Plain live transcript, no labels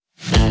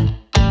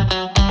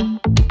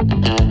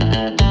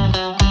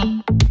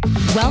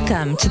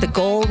Welcome to the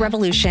Goal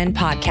Revolution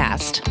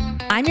podcast.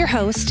 I'm your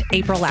host,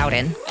 April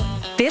Loudon.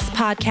 This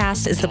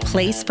podcast is the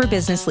place for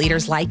business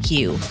leaders like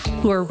you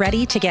who are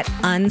ready to get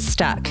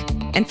unstuck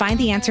and find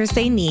the answers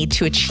they need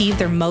to achieve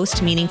their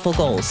most meaningful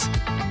goals.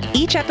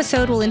 Each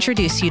episode will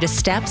introduce you to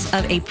steps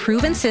of a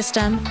proven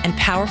system and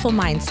powerful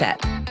mindset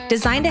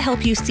designed to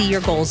help you see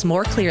your goals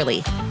more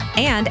clearly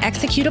and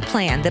execute a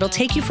plan that'll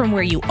take you from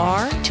where you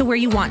are to where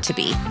you want to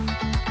be.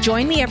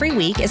 Join me every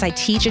week as I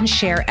teach and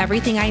share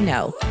everything I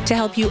know to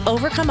help you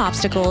overcome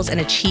obstacles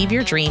and achieve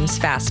your dreams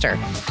faster.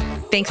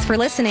 Thanks for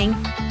listening.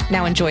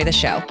 Now enjoy the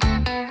show.